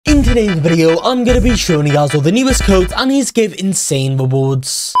in today's video, I'm going to be showing you guys all the newest codes and these give insane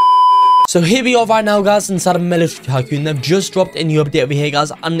rewards. So here we are right now, guys, inside of Military Tycoon. They've just dropped a new update over here,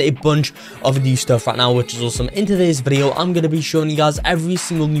 guys, and a bunch of new stuff right now, which is awesome. In today's video, I'm going to be showing you guys every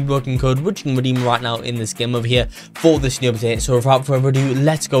single new working code which you can redeem right now in this game over here for this new update. So without further ado,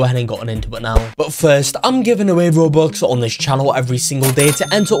 let's go ahead and get on into it now. But first, I'm giving away Robux on this channel every single day.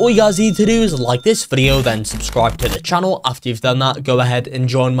 To enter, all you guys need to do is like this video, then subscribe to the channel. After you've done that, go ahead and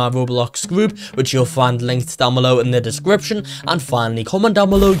join my Roblox group, which you'll find linked down below in the description. And finally, comment down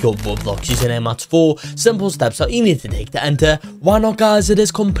below your Roblox username. That's 4 simple steps that you need to take to enter. Why not, guys? It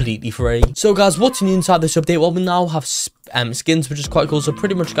is completely free. So guys, what's new inside this update? Well, we now have skins, which is quite cool. So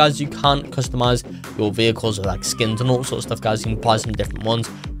pretty much, guys, you can customize your vehicles with like skins and all sorts of stuff, guys. You can buy some different ones,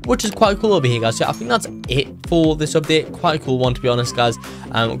 which is quite cool over here, guys. Yeah, I think that's it for this update. Quite a cool one, to be honest, guys.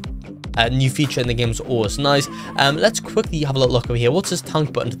 A new feature in the game is always nice. Let's quickly have a little look over here. What's this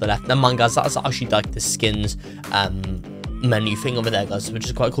tank button to the left? Never mind, guys, that's actually like the skins menu thing over there, guys, which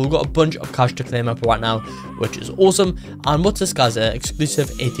is quite cool. We've got a bunch of cash to claim up right now, which is awesome. And what's this, guys?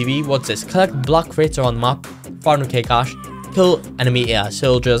 Exclusive ATV. What's this? Collect black crates around the map, 500k cash, kill enemy AI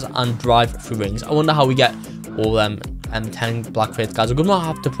soldiers, and drive through rings. I wonder how we get all them 10 black crates, guys. We're gonna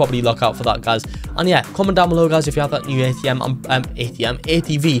have to probably look out for that, guys. And yeah, comment down below, guys, if you have that new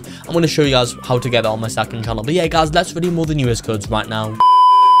ATV. I'm gonna show you guys how to get it on my second channel. But yeah, guys, let's redeem all the newest codes right now.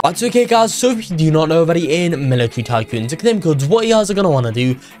 That's okay, guys. So if you do not know already, in Military Tycoon to claim codes, what you guys are going to want to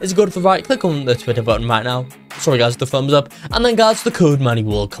do is go to the right, click on the Twitter button right now. Sorry, guys, the thumbs up. And then, guys, the code menu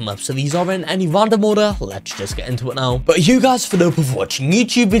will come up. So these are in any random order. Let's just get into it now. But you guys, for dope of watching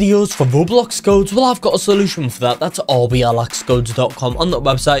YouTube videos for Roblox codes, well, I've got a solution for that. That's xXYisus.com. On that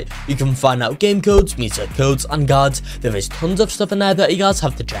website, you can find out game codes, music codes, and guides. There is tons of stuff in there that you guys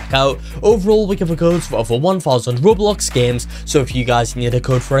have to check out. Overall, we give codes for over 1,000 Roblox games. So if you guys need a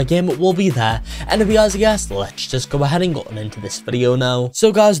code for a game, it will be there. And if you guys guessed, let's just go ahead and get on into this video now.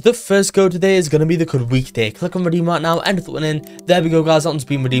 So guys, the first code today is going to be the code weekday. Click on redeem right now, enter the one in. There we go, guys. That one's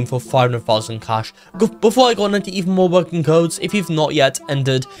been redeemed for 500,000 cash. Before I go on into even more working codes, if you've not yet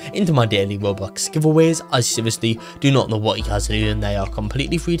entered into my daily Robux giveaways, I seriously do not know what you guys are doing. They are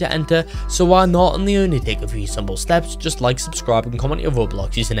completely free to enter, so why not? And they only take a few simple steps. Just like, subscribe, and comment your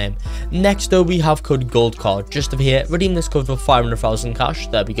Roblox username. Next though, we have code gold card just over here. Redeem this code for 500,000 cash.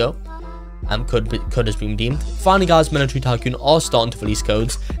 There we go. Code has been redeemed. Finally, guys, Military Tycoon are starting to release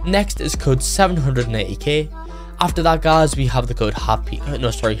codes. Next is code 780k. After that, guys, we have the code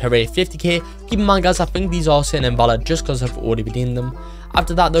hooray 50k. Keep in mind, guys, I think these are saying invalid just because I've already redeemed them.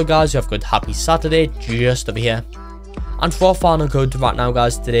 After that, though, guys, you have code happy Saturday just over here. And for our final code right now,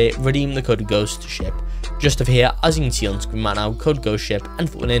 guys, today, redeem the code ghost ship just over here. As you can see on screen right now, code ghost ship,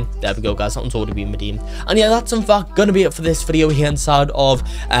 and put one in. There we go, guys, that one's already been redeemed. And yeah, that's in fact gonna be it for this video here inside of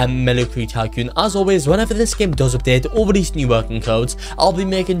Military Tycoon. As always, whenever this game does update or release new working codes, I'll be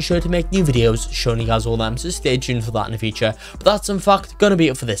making sure to make new videos showing you guys all them, so stay tuned for that in the future. But that's in fact gonna be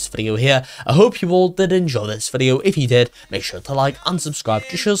it for this video here. I hope you all did enjoy this video. If you did, make sure to like and subscribe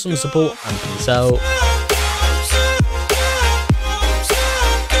to show some support, and peace out.